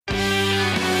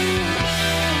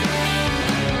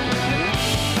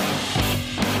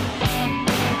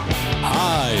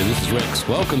Rex.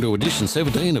 Welcome to edition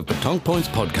 17 of Petong Points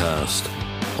Podcast.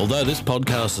 Although this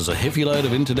podcast is a heavy load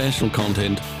of international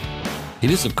content, it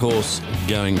is, of course,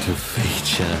 going to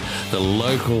feature the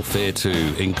local fair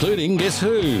too, including, guess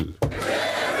who?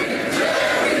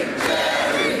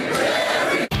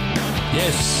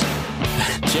 Yes,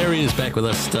 Jerry is back with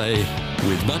us today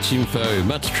with much info,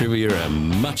 much trivia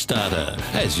and much data,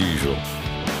 as usual.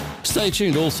 Stay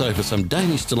tuned also for some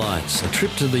Danish delights, a trip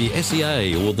to the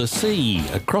SEA or the sea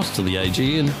across to the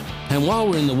Aegean, and while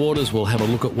we're in the waters we'll have a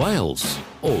look at Wales,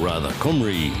 or rather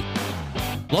Cymru.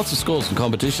 Lots of scores and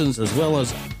competitions, as well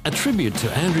as a tribute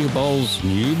to Andrea Bowles'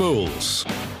 new bulls.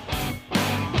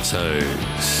 So,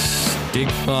 stick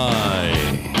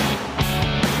by.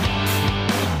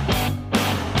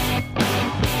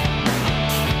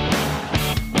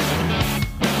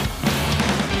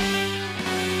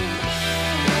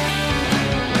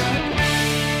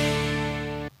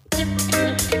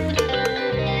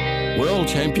 World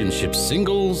Championships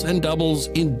singles and doubles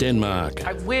in Denmark.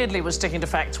 I weirdly was sticking to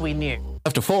facts we knew.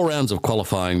 After 4 rounds of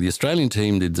qualifying, the Australian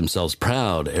team did themselves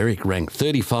proud. Eric ranked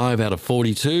 35 out of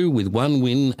 42 with 1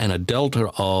 win and a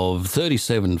delta of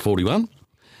 37-41.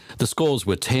 The scores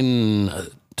were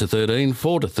 10-13,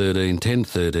 4-13,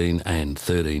 10-13 and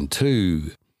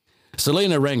 13-2.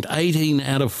 Selena ranked 18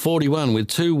 out of 41 with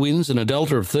 2 wins and a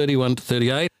delta of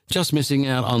 31-38, just missing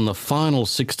out on the final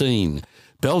 16.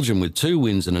 Belgium, with 2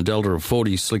 wins and a delta of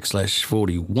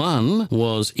 40/41,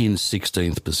 was in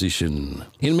 16th position.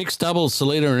 In mixed doubles,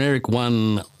 Selena and Eric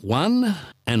won 1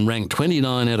 and ranked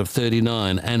 29 out of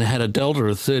 39 and had a delta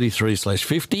of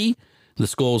 33/50. The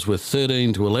scores were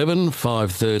 13-11,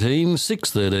 5-13,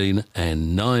 6-13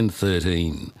 and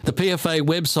 9-13. The PFA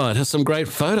website has some great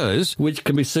photos which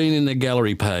can be seen in the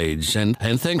gallery page. And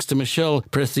thanks to Michel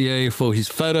Pressier for his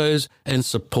photos and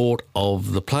support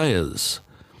of the players.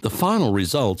 The final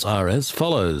results are as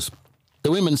follows.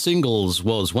 The women's singles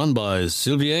was won by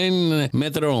Sylviane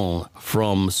Medron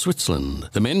from Switzerland.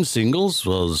 The men's singles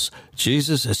was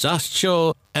Jesus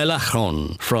Sacho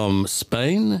Elajon from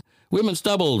Spain. Women's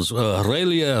doubles were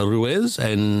Aurelia Ruiz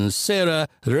and Sarah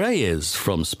Reyes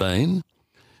from Spain.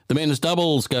 The men's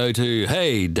doubles go to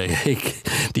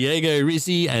Diego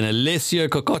Risi and Alessio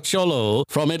Coccocciolo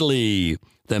from Italy.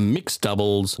 The mixed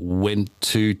doubles went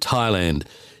to Thailand.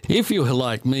 If you were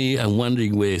like me and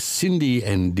wondering where Cindy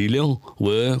and Dylan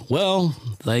were, well,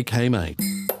 they came 8.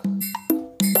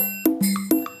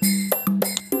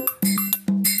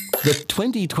 The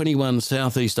 2021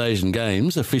 Southeast Asian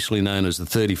Games, officially known as the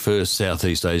 31st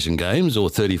Southeast Asian Games or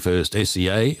 31st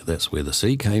SEA, that's where the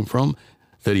C came from,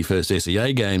 31st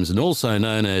SEA Games, and also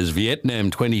known as Vietnam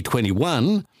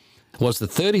 2021, was the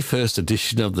 31st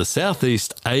edition of the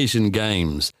Southeast Asian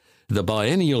Games, the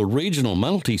biennial regional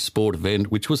multi-sport event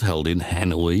which was held in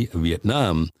Hanoi,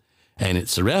 Vietnam, and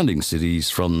its surrounding cities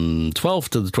from 12th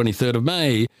to the 23rd of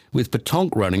May, with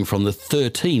Petonk running from the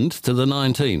 13th to the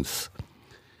 19th.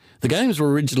 The Games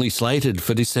were originally slated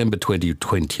for December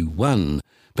 2021,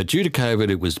 but due to COVID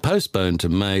it was postponed to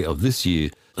May of this year.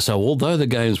 So although the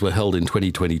Games were held in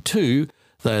 2022,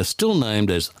 they are still named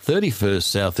as 31st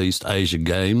Southeast Asia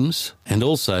Games and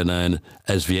also known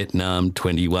as Vietnam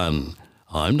 21.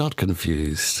 I'm not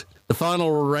confused. The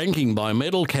final ranking by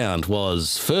medal count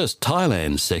was 1st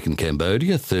Thailand, 2nd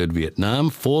Cambodia, 3rd Vietnam,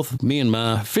 4th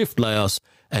Myanmar, 5th Laos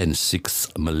and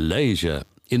 6th Malaysia.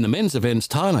 In the men's events,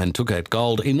 Thailand took out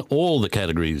gold in all the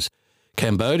categories.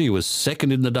 Cambodia was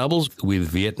 2nd in the doubles, with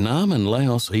Vietnam and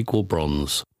Laos equal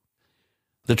bronze.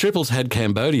 The triples had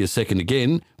Cambodia 2nd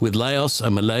again, with Laos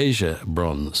and Malaysia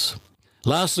bronze.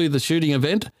 Lastly, the shooting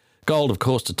event, gold of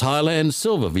course to Thailand,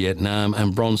 silver Vietnam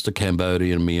and bronze to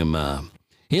Cambodia and Myanmar.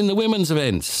 In the women's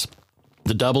events,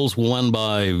 the doubles were won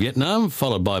by Vietnam,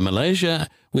 followed by Malaysia,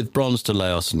 with bronze to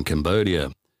Laos and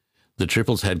Cambodia. The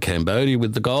triples had Cambodia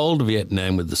with the gold,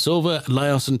 Vietnam with the silver,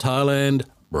 Laos and Thailand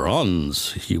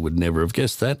bronze. You would never have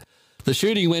guessed that. The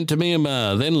shooting went to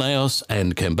Myanmar, then Laos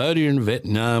and Cambodia and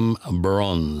Vietnam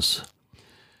bronze.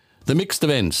 The mixed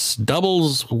events,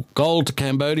 doubles, gold to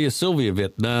Cambodia, silver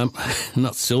Vietnam,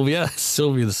 not Sylvia,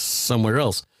 Sylvia's somewhere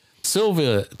else.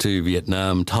 Silver to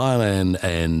Vietnam, Thailand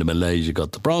and Malaysia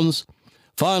got the bronze.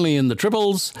 Finally in the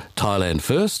triples, Thailand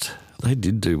first, they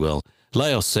did do well.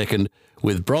 Laos second,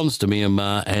 with bronze to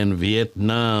Myanmar and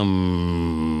Vietnam.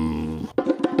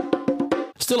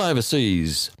 Still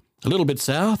overseas, a little bit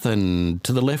south and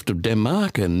to the left of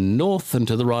Denmark and north and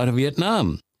to the right of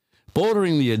Vietnam.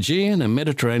 Bordering the Aegean and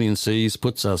Mediterranean seas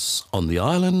puts us on the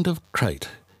island of Crete,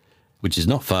 which is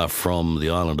not far from the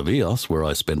island of Ios, where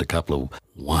I spent a couple of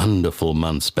wonderful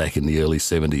months back in the early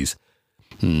 70s.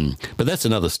 But that's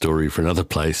another story for another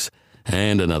place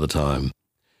and another time.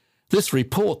 This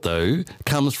report, though,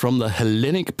 comes from the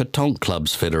Hellenic Petanque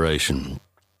Clubs Federation.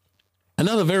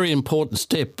 Another very important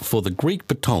step for the Greek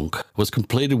petanque was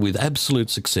completed with absolute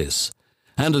success.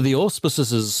 Under the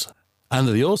auspices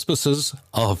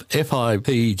of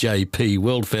FIPJP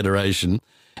World Federation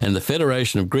and the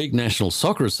Federation of Greek National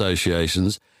Soccer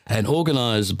Associations, and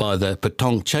organised by the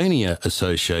Petonkchania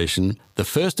Association, the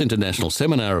first international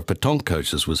seminar of petanque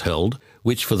coaches was held,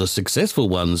 which for the successful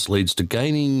ones leads to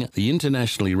gaining the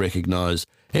internationally recognised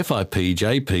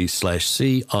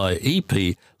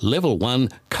FIPJP/CIEP Level 1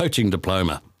 coaching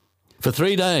diploma. For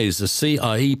 3 days, the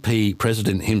CIEP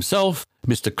president himself,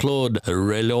 Mr. Claude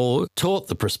Relot, taught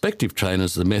the prospective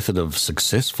trainers the method of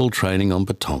successful training on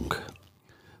petanque.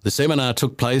 The seminar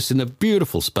took place in the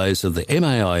beautiful space of the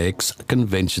MAIX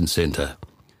Convention Centre.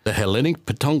 The Hellenic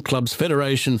Petanque Clubs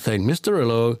Federation thanked Mr.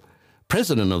 Relot,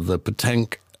 president of the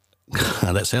Petanque,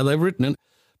 that's how they've written it,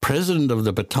 president of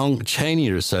the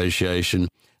Petonkchania Association,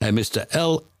 and Mr.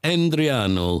 L.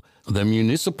 Andriano, the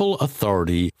municipal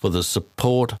authority, for the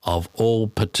support of all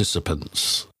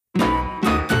participants.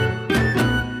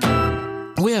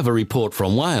 We have a report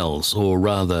from Wales, or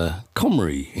rather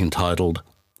Comrie, entitled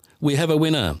 "We Have a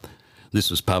Winner."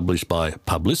 This was published by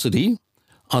Publicity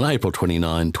on April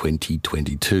 29,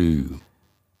 2022.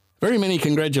 Very many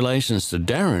congratulations to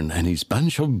Darren and his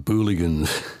bunch of booligans,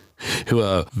 who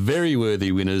are very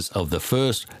worthy winners of the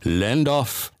first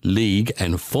Landhof League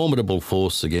and formidable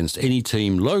force against any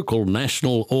team, local,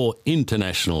 national or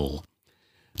international.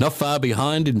 Not far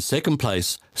behind in second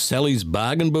place, Sally's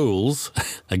Bargain Bulls,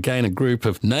 again a group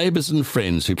of neighbours and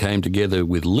friends who came together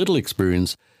with little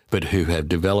experience but who have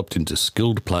developed into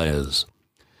skilled players.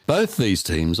 Both these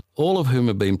teams, all of whom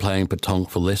have been playing petanque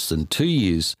for less than 2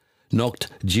 years, knocked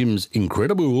Jim's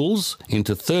Incredibles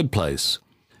into third place.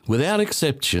 Without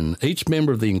exception, each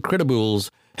member of the Incredibles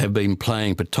have been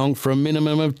playing petanque for a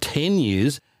minimum of 10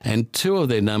 years, and 2 of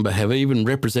their number have even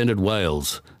represented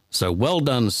Wales. So well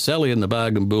done, Sally and the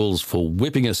Bargain Bulls, for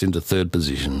whipping us into third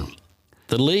position.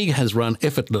 The league has run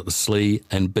effortlessly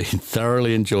and been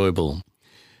thoroughly enjoyable.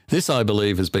 This, I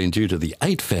believe, has been due to the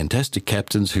 8 fantastic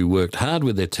captains who worked hard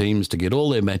with their teams to get all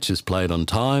their matches played on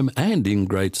time and in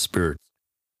great spirit.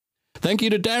 Thank you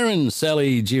to Darren,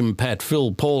 Sally, Jim, Pat,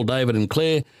 Phil, Paul, David and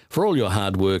Claire for all your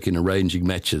hard work in arranging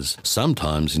matches,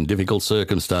 sometimes in difficult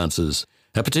circumstances.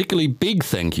 A particularly big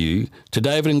thank you to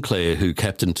David and Claire, who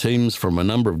captained teams from a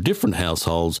number of different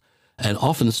households and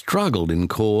often struggled in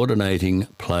coordinating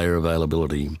player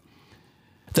availability.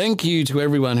 Thank you to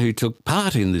everyone who took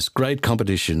part in this great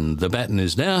competition. The baton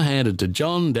is now handed to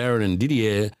John, Darren and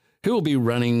Didier, who will be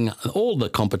running all the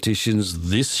competitions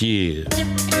this year.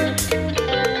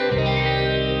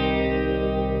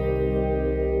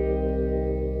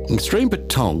 Extreme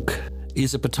Petanque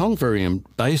is a petanque variant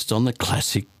based on the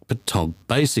classic petanque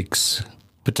basics.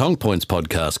 Petanque Points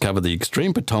podcast covered the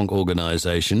Extreme Petanque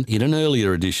organisation in an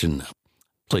earlier edition.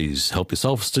 Please help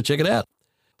yourselves to check it out.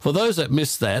 For those that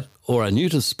missed that or are new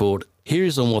to the sport, here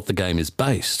is on what the game is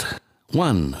based.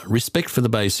 1. Respect for the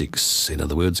basics. In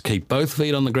other words, keep both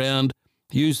feet on the ground.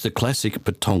 Use the classic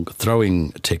petanque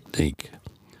throwing technique.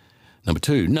 Number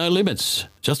 2. No limits.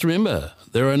 Just remember,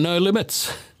 there are no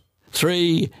limits.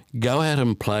 3. Go out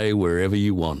and play wherever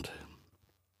you want.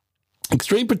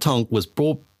 Extreme Petanque was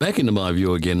brought back into my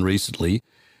view again recently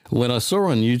when I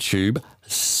saw on YouTube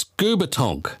Scuba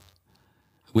Tonk,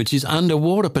 which is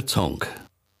underwater petanque.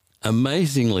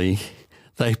 Amazingly,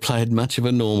 they played much of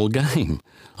a normal game,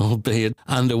 albeit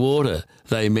underwater.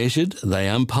 They measured, they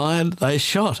umpired, they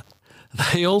shot.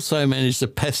 They also managed a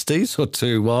pastis or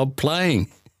 2 while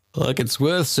playing. Like, it's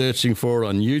worth searching for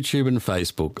on YouTube and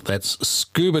Facebook. That's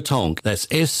Scuba Tonk. That's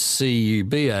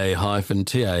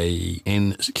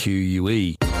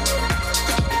SCUBA-TANQUE.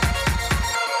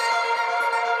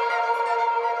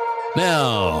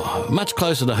 Now, much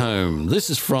closer to home,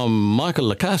 this is from Michael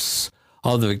Lacasse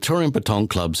of the Victorian Petanque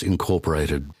Clubs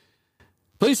Incorporated.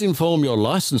 Please inform your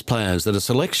licensed players that a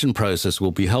selection process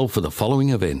will be held for the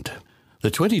following event: the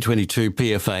 2022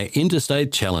 PFA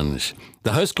Interstate Challenge.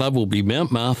 The host club will be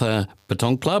Mount Martha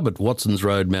Petanque Club at Watsons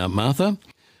Road, Mount Martha.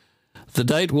 The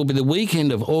date will be the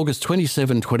weekend of August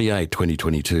 27-28,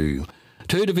 2022.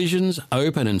 2 divisions,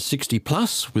 open and 60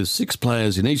 plus, with 6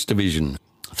 players in each division,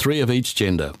 3 of each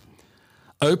gender.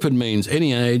 Open means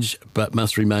any age, but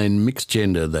must remain mixed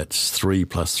gender, that's 3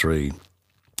 plus 3.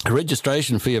 A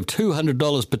registration fee of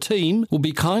 $200 per team will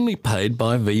be kindly paid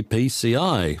by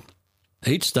VPCI.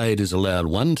 Each state is allowed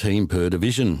 1 team per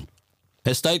division.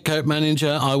 As State Cope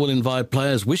Manager, I will invite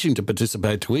players wishing to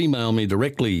participate to email me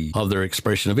directly of their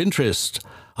expression of interest.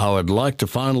 I would like to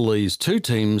final these 2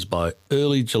 teams by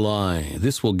early July.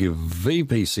 This will give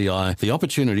VPCI the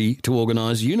opportunity to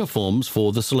organise uniforms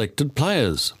for the selected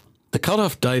players. The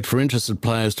cut-off date for interested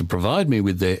players to provide me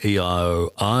with their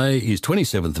EIOI is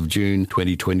 27th of June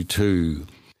 2022.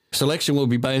 Selection will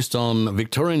be based on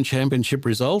Victorian Championship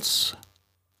results.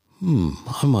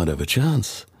 I might have a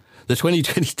chance. The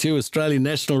 2022 Australian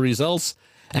national results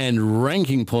and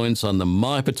ranking points on the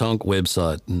My Petanque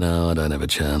website. No, I don't have a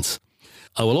chance.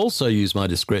 I will also use my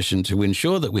discretion to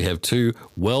ensure that we have 2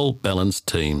 well-balanced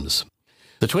teams.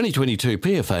 The 2022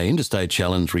 PFA Interstate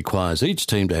Challenge requires each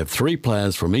team to have 3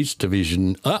 players from each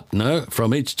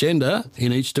from each gender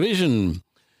in each division.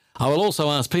 I will also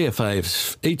ask PFA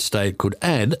if each state could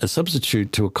add a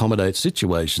substitute to accommodate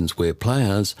situations where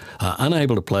players are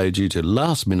unable to play due to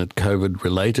last-minute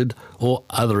COVID-related or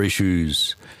other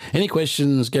issues. Any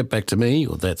questions, get back to me,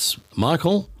 or that's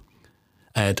Michael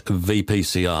at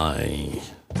VPCI.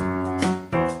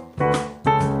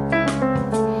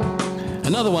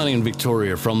 Another one in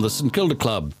Victoria from the St Kilda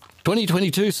Club.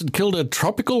 2022 St Kilda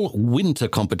Tropical Winter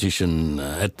Competition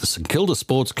at the St Kilda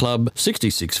Sports Club,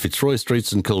 66 Fitzroy Street,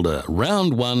 St Kilda.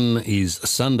 Round 1 is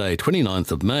Sunday,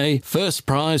 29th of May. First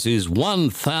prize is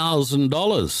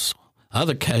 $1,000.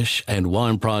 Other cash and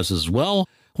wine prizes as well.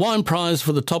 Wine prize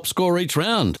for the top score each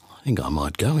round. I think I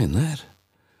might go in that.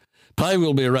 Play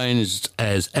will be arranged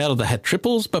as out-of-the-hat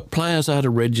triples, but players are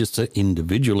to register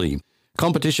individually.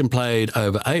 Competition played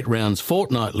over 8 rounds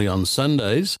fortnightly on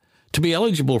Sundays. To be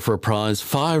eligible for a prize,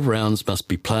 5 rounds must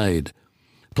be played.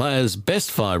 Players' best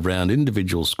 5-round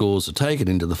individual scores are taken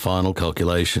into the final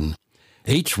calculation.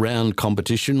 Each round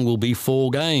competition will be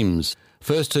 4 games.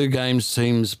 First 2 games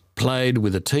teams played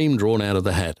with a team drawn out of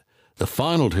the hat. The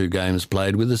final 2 games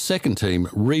played with the second team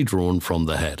redrawn from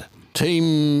the hat.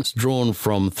 Teams drawn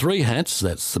from 3 hats,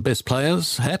 that's the best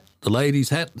player's hat, the ladies'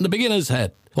 hat and the beginner's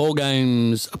hat. All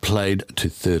games played to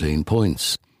 13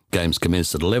 points. Games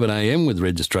commenced at 11 a.m. with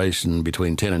registration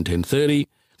between 10 and 10:30.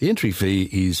 The entry fee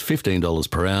is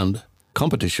 $15 per round.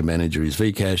 Competition manager is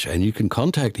Vcash, and you can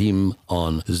contact him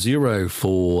on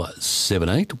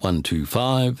 0478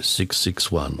 125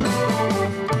 661.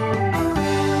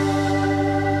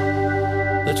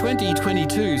 The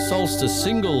 2022 Solstice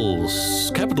Singles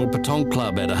Capital Petanque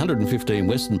Club at 115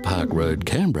 Western Park Road,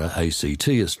 Canberra, ACT,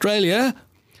 Australia,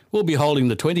 will be holding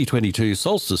the 2022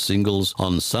 Solstice Singles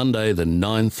on Sunday the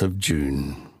 9th of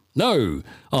June. No,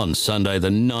 on Sunday the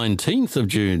 19th of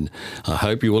June. I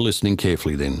hope you were listening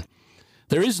carefully then.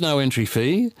 There is no entry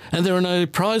fee and there are no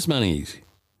prize monies.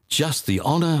 Just the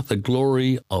honour, the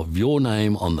glory of your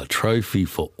name on the trophy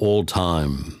for all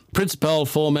time. Principal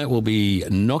format will be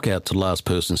knockout to last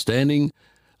person standing.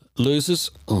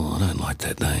 Losers, I don't like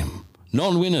that name.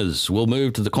 Non-winners will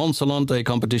move to the Consolante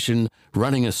competition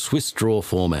running a Swiss draw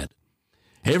format.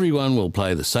 Everyone will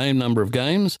play the same number of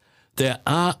games. There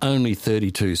are only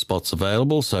 32 spots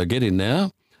available, so get in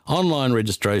now. Online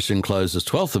registration closes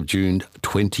 12th of June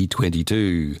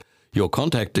 2022. Your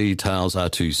contact details are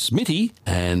to Smitty,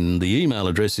 and the email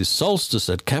address is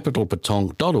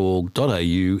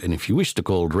solstice@capitalpetanque.org.au, and if you wish to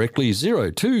call directly,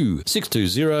 02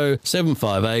 620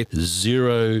 758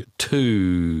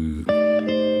 02.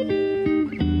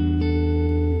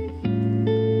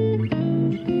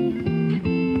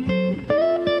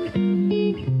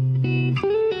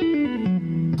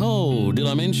 Did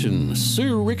I mention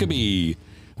Sue Rickaby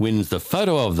wins the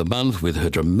photo of the month with her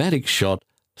dramatic shot,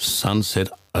 Sunset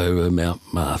over Mount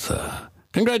Martha.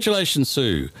 Congratulations,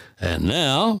 Sue. And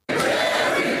now... Jerry.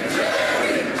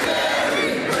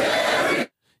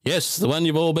 Yes, the one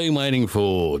you've all been waiting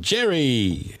for,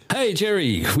 Jerry. Hey,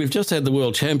 Jerry, we've just had the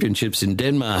World Championships in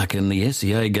Denmark and the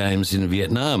SEA Games in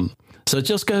Vietnam. So it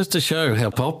just goes to show how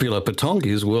popular petanque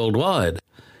is worldwide.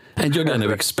 And you're going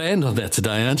to expand on that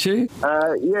today, aren't you?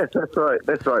 Yes, that's right.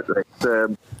 That's right, Rex.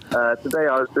 Today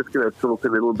I was just going to talk a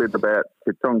little bit about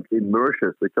petanque in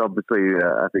Mauritius, which obviously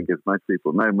I think, as most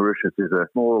people know, Mauritius is a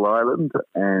small island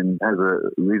and has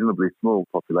a reasonably small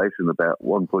population, about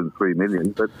 1.3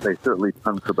 million, but they certainly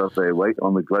punch above their weight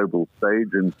on the global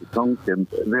stage in petanque, and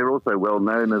they're also well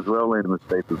known as well in the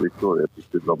state of Victoria,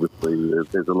 because obviously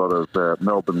there's a lot of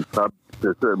Melbourne clubs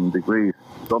to a certain degree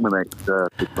dominate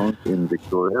petanque in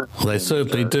Victoria. Well, they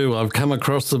certainly do. I've come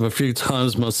across them a few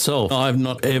times myself. I've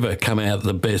not ever come out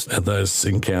the best at those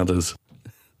encounters.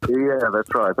 Yeah,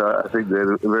 that's right. I think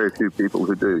there are very few people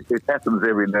who do. It happens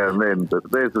every now and then,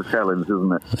 but there's a challenge,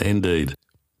 isn't it? Indeed.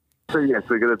 So yes,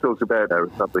 we're going to talk about our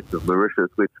Republic of Mauritius,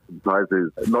 which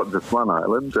comprises not just one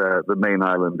island. The main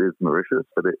island is Mauritius,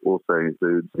 but it also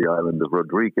includes the island of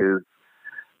Rodriguez,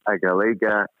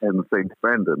 Agalega, and St.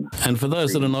 Brendan. And for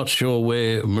those that are not sure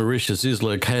where Mauritius is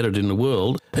located in the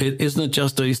world, isn't it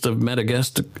just east of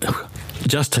Madagascar?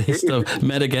 Just east of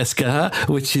Madagascar,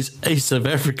 which is east of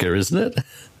Africa, isn't it?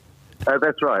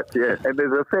 That's right, yeah. And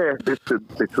there's a fair distance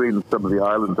between some of the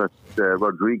islands.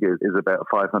 Rodriguez is about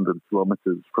 500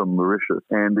 kilometres from Mauritius.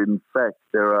 And in fact,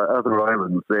 there are other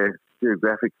islands there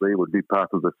geographically would be part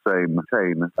of the same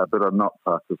chain, but are not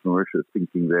part of Mauritius,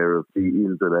 thinking there of the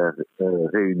Ile de la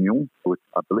Réunion, which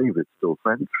I believe is still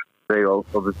French. They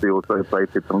obviously also play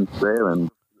pétanque there. And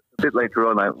a bit later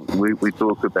on, we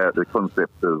talk about the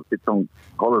concept of pétanque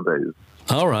holidays.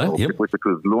 All right, yep. Which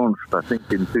was launched, I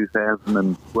think, in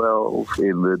 2012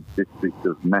 in the district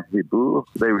of Mahibou.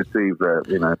 They received,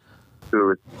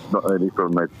 tourists not only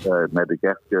from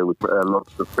Madagascar, with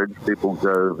lots of French people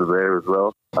go over there as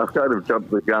well. I've kind of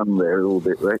jumped the gun there a little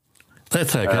bit, right?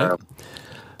 That's okay.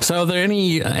 So are there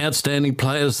any outstanding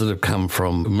players that have come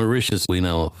from Mauritius we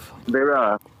know of? There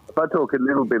are. If I talk a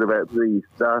little bit about the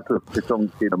start of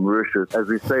pétanque in Mauritius, as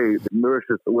we say,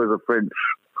 Mauritius was a French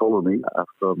colony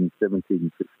from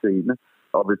 1715.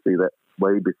 Obviously, that's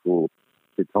way before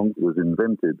pétanque was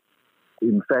invented.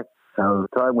 In fact, the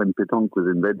time when pétanque was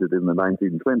invented in the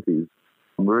 1920s,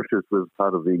 Mauritius was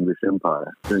part of the English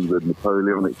Empire. During the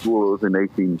Napoleonic Wars in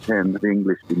 1810, the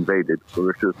English invaded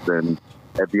Mauritius, and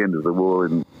at the end of the war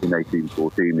in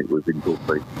 1814, it was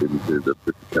incorporated into the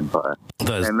British Empire.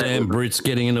 Those damn brutes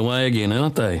getting in the way again,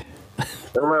 aren't they?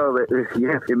 Well,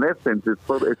 yes, in that sense,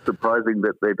 it's surprising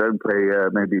that they don't play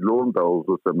maybe lawn bowls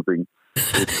or something.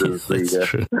 That's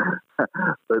true.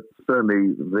 But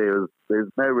certainly there's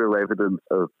no real evidence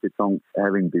of pétanque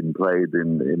having been played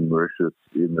in Mauritius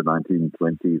in the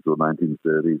 1920s or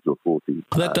 1930s or 40s.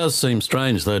 That does seem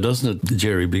strange, though, doesn't it,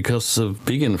 Jerry, because of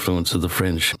big influence of the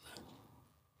French?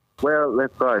 Well,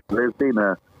 that's right. There's been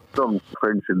a strong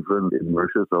French influence in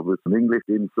Mauritius, obviously, an English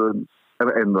influence,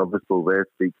 and obviously there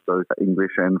speaks both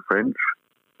English and French,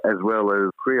 as well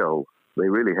as Creole. They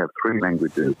really have three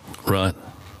languages. Right.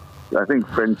 I think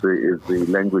French is the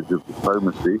language of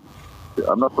diplomacy.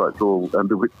 I'm not quite sure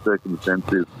under which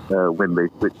circumstances when they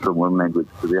switch from one language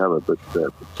to the other, but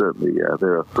certainly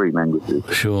there are three languages.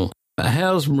 Sure.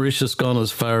 How's Mauritius gone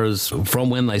as far as from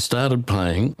when they started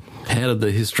playing? How did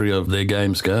the history of their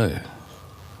games go?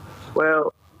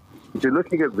 Well, if you're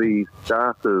looking at the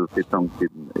start of pétanque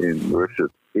in Mauritius,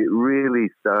 it really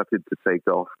started to take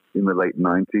off in the late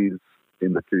 90s,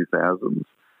 in the 2000s.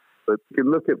 But you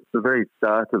can look at the very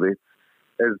start of it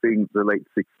as being the late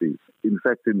 60s. In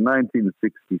fact, in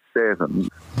 1967,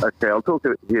 okay, I'll talk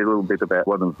here a little bit about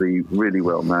one of the really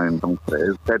well-known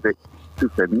players, Tadek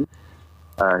Toussaint.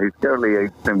 He's currently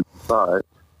age 75.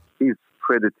 He's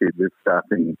credited with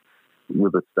starting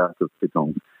with the start of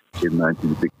pétanque in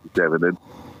 1967. And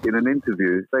in an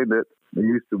interview, saying that he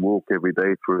used to walk every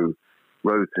day through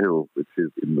Rose Hill, which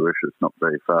is in Mauritius, not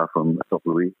very far from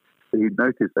St. He'd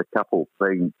noticed a couple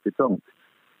playing pétanque,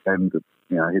 and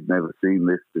he'd never seen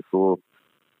this before.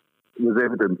 He was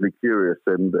evidently curious,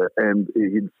 and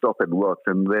he'd stop and watch.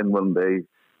 And then one day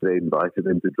they invited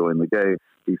him to join the game.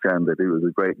 He found that it was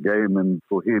a great game, and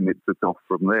for him it took off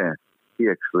from there. He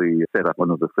actually set up one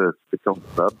of the first pétanque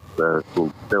clubs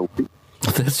called Celtic.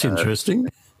 That's interesting.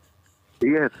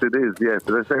 Yes, it is, yes.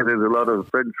 As I say, there's a lot of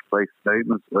French place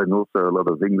names and also a lot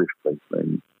of English place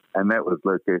names. And that was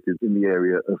located in the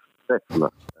area of Settler.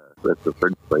 That's a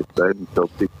French place name,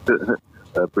 Celtic,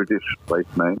 a British place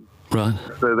name. Right.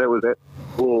 So that was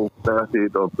all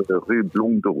started on the Rue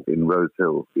Blondel in Rose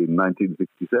Hill in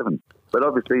 1967. But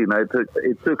obviously,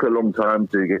 it took a long time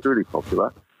to get really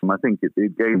popular. I think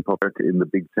it gained popularity in the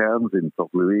big towns, in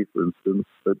Port Louis, for instance.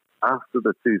 But after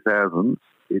the 2000s,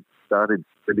 it started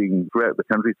spreading throughout the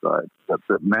countryside. But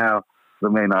now the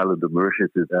main island of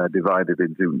Mauritius is divided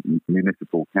into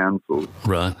municipal councils.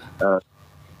 Right.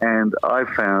 And I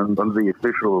found on the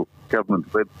official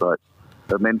government website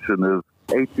a mention of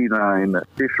 89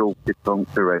 official pétanque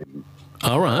terrains.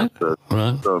 All right.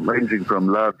 Right. So ranging from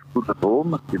large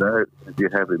platform, as you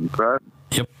have in France,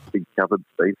 yep, big covered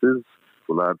spaces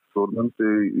for large tournaments,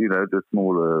 to, just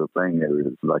smaller playing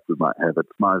areas like we might have at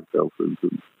Smytheville, for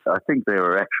instance. I think there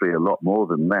are actually a lot more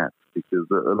than that, because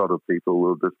a lot of people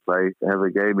will just have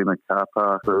a game in a car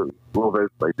park, so all those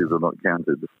places are not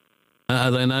counted.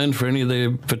 Are they known for any of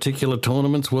their particular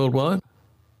tournaments worldwide?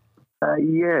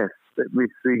 Yes. Let me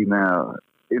see now.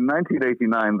 In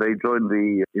 1989, they joined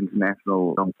the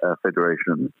International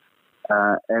Federation.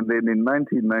 And then in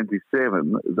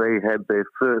 1997, they had their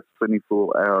first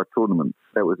 24-hour tournament.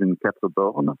 That was in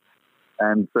Quatre-Bornes.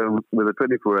 And so with a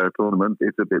 24-hour tournament,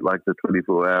 it's a bit like the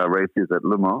 24-hour races at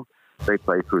Le Mans. They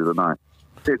play through the night.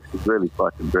 It's really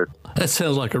quite impressive. That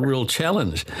sounds like a real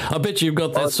challenge. I bet you've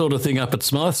got that sort of thing up at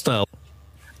Smythesdale.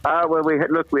 Well,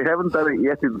 we haven't done it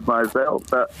yet in Smythesdale,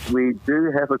 but we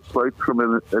do have a quote from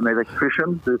an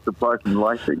electrician who supplies some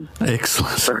lighting.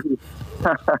 Excellent.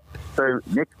 So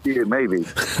next year, maybe.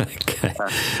 Okay.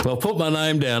 Well, put my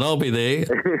name down. I'll be there.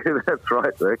 That's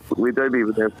right, Rick. We don't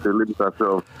even have to limit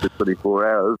ourselves to 24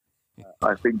 hours.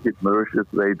 I think in Mauritius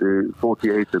they do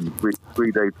 48 and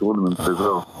three-day tournaments as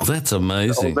well. That's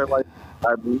amazing. Although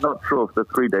I'm not sure if the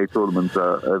 3-day tournaments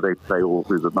they play all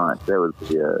through the night. That would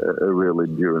be a real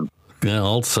endurance. Yeah,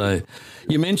 I'll say.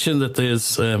 You mentioned that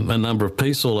there's a number of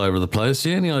pieces all over the place. Do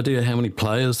you have any idea how many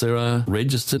players there are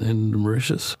registered in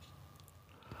Mauritius?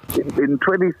 In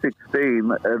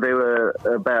 2016, there were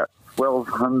about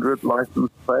 1,200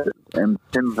 licensed players and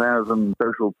 10,000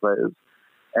 social players.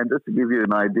 And just to give you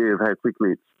an idea of how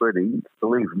quickly it's spreading, I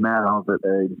believe now that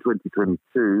in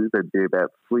 2022 there'd be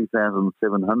about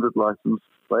 3,700 licensed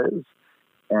players,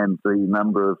 and the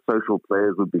number of social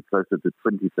players would be closer to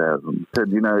 20,000.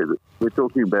 And, you know, we're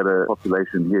talking about a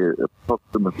population here,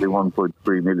 approximately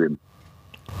 1.3 million.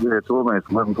 It's almost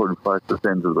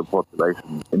 1.5% of the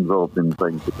population involved in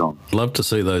playing Petong. Love to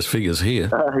see those figures here.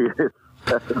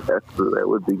 Yes, that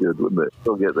would be good, wouldn't it?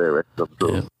 We'll get there, I'm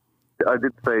sure. Yeah. I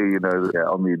did say, you know,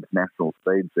 on the international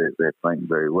stage they're playing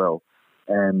very well.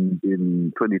 And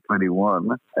in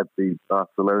 2021, at the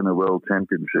Barcelona World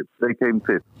Championships, they came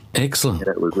fifth. Excellent.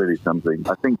 That was really something.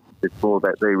 I think before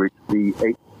that they reached the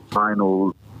 8th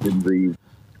finals in the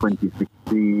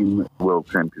 2016 World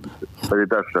Championships. But it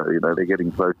does show, you know, they're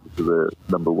getting closer to the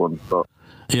number one spot.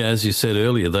 Yeah, as you said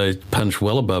earlier, they punch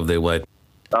well above their weight.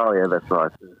 Oh, yeah, that's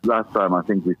right. Last time I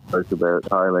think we spoke about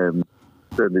Thailand.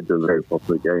 Certainly a very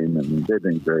popular game, and they're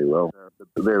doing very well.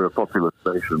 They're a popular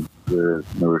station.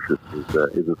 Mauritius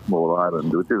is a small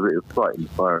island, which is quite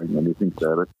inspiring when you think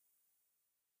about it.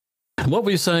 What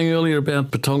were you saying earlier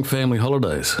about Petong family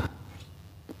holidays?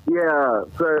 Yeah,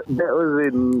 so that was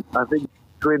in, I think,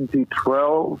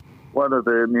 2012. One of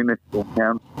the municipal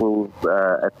councils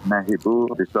at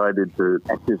Mahibu decided to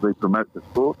actively promote the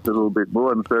sport a little bit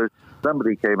more, and so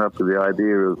somebody came up with the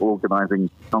idea of organising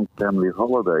Petong family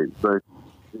holidays. So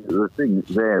the thing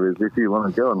there is, if you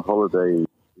want to go on holiday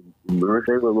in Mauritius,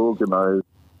 they will organise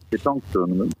Petong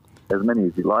tournaments, as many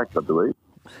as you like, I believe,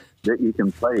 that you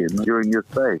can play in during your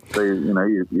stay. So, you know,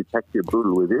 you pack your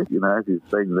boodle with you, you know, if you're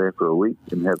staying there for a week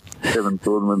and have 7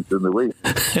 tournaments in the week.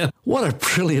 What a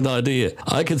brilliant idea.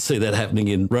 I could see that happening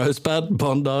in Rosebud,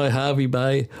 Bondi, Harvey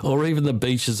Bay, or even the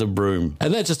beaches of Broome.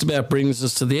 And that just about brings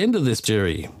us to the end of this,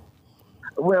 Jerry.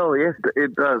 Well, yes,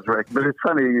 it does, Rick. But it's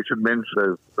funny you should mention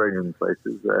those Australian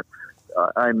places.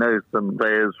 I know some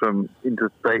players from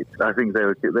interstate. I think they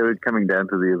were coming down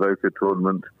to the Avoca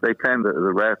tournament. They planned the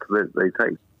route that they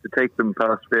take them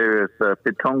past various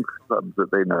Petong clubs that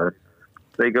they know.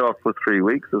 They go off for 3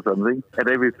 weeks or something. At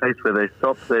every place where they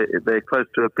stop, they're close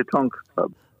to a Petong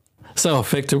club. So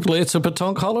effectively, it's a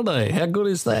Petong holiday. How good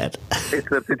is that? It's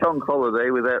a Petong holiday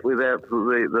without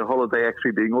the holiday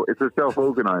actually being. It's a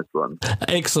self-organised one.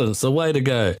 Excellent. It's the way to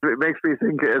go. It makes me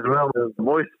think as well of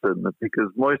Moyston,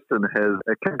 because Moyston has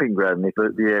a camping ground near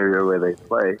the area where they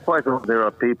play. Quite often there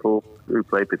are people who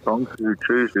play Petong who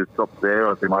choose to stop there,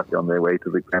 or they might be on their way to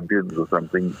the Grampians or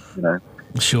something, you know.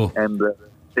 Sure. And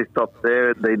they stop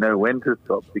there. They know when to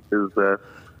stop because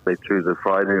they choose a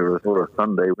Friday or a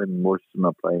Sunday when Moyston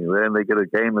are playing there, and they get a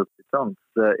game of Petong.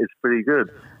 It's pretty good.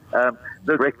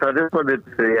 Look, Rex, I just wanted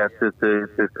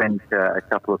to thank a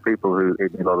couple of people who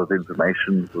gave me a lot of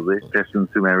information for this. Jason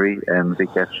Sumeri and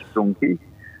Vikash Dunki.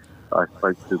 I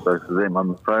spoke to both of them on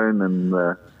the phone, and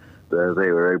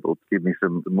they were able to give me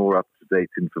some more up-to-date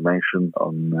information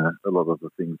on a lot of the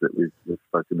things that we've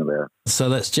spoken about. So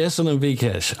that's Jason and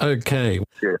Vikash. Okay.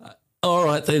 Yeah. All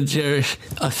right then, Jerry.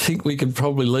 I think we can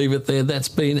probably leave it there. That's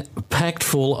been packed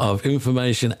full of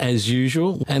information as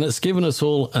usual, and it's given us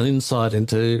all an insight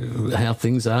into how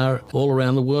things are all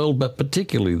around the world, but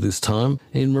particularly this time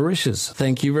in Mauritius.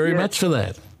 Thank you very much for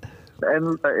that.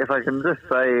 And if I can just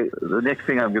say, the next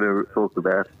thing I'm going to talk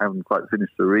about, I haven't quite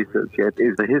finished the research yet,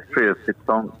 is the history of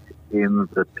Petong in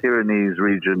the Pyrenees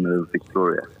region of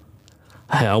Victoria.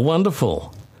 How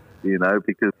wonderful. You know,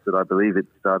 because I believe it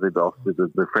started off with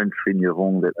the French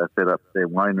vignerons that set up their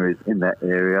wineries in that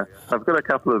area. I've got a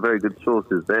couple of very good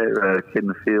sources there.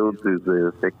 Ken Field, who's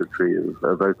the secretary of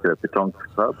Avoca Petong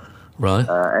Club. Right.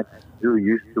 And who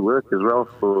used to work as well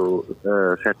for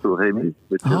Chateau Remy.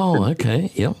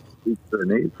 Okay, yep.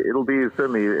 It'll be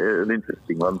certainly an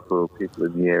interesting one for people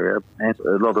in the area. And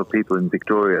a lot of people in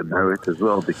Victoria know it as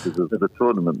well because of the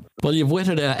tournament. Well, you've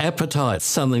whetted our appetite,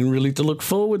 something really to look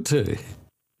forward to.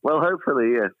 Well,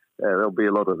 hopefully, yes. there'll be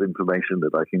a lot of information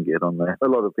that I can get on there. A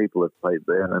lot of people have played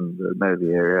there and know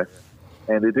the area.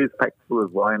 And it is packed full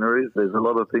of wineries. There's a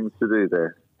lot of things to do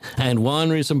there. And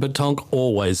wineries and petanque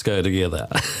always go together.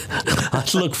 I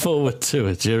look forward to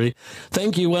it, Jerry.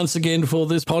 Thank you once again for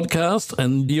this podcast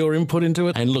and your input into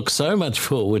it, and look so much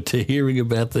forward to hearing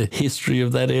about the history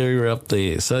of that area up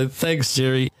there. So thanks,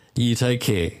 Jerry. You take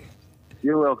care.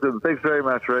 You're welcome. Thanks very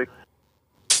much, Rick.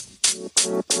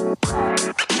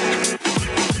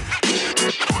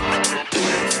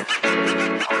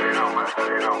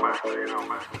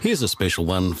 Here's a special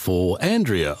one for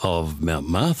Andrea of Mount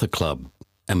Martha Club.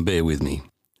 And bear with me.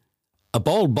 A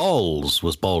bold bowls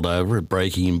was bowled over at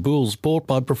breaking in bulls bought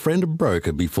by befriended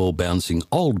broker before bouncing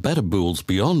old batter bulls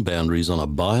beyond boundaries on a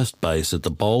biased base at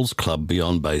the Bowls Club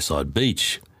beyond Bayside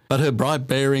Beach. But her bright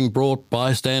bearing brought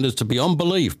bystanders to beyond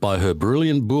belief by her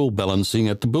brilliant bull balancing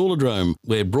at the Bulladrome,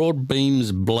 where broad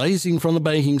beams blazing from the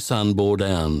baking sun bore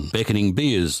down. Beckoning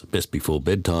beers, best before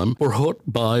bedtime, brought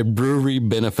by brewery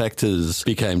benefactors,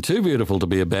 became too beautiful to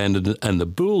be abandoned, and the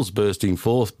bulls bursting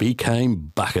forth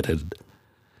became bucketed.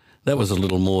 That was a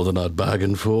little more than I'd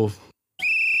bargained for.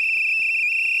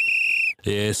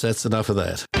 Yes, that's enough of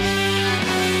that.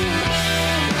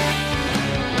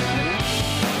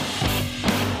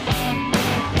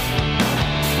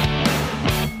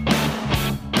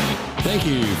 Thank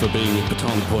you for being with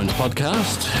Baton Points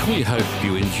Podcast. We hope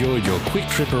you enjoyed your quick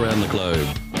trip around the globe.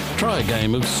 Try a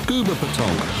game of scuba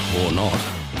petanque, or not.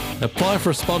 Apply for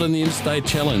a spot in the Interstate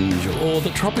Challenge or the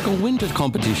Tropical Winter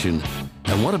Competition.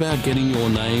 And what about getting your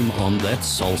name on that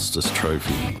Solstice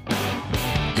Trophy?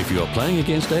 If you are playing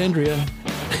against Andrea,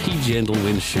 be gentle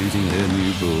when shooting her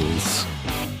new bulls.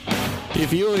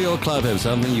 If you or your club have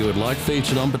something you would like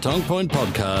featured on Baton Point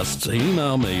Podcasts,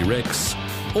 email me, Rex,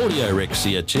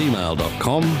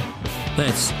 audiorexy@gmail.com.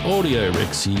 That's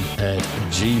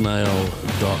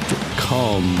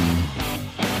audiorexy@gmail.com.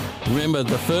 Remember,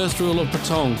 the first rule of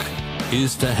petanque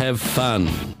is to have fun.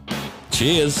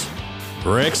 Cheers.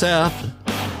 Rex out.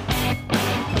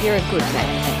 You're a good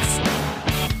man, thanks.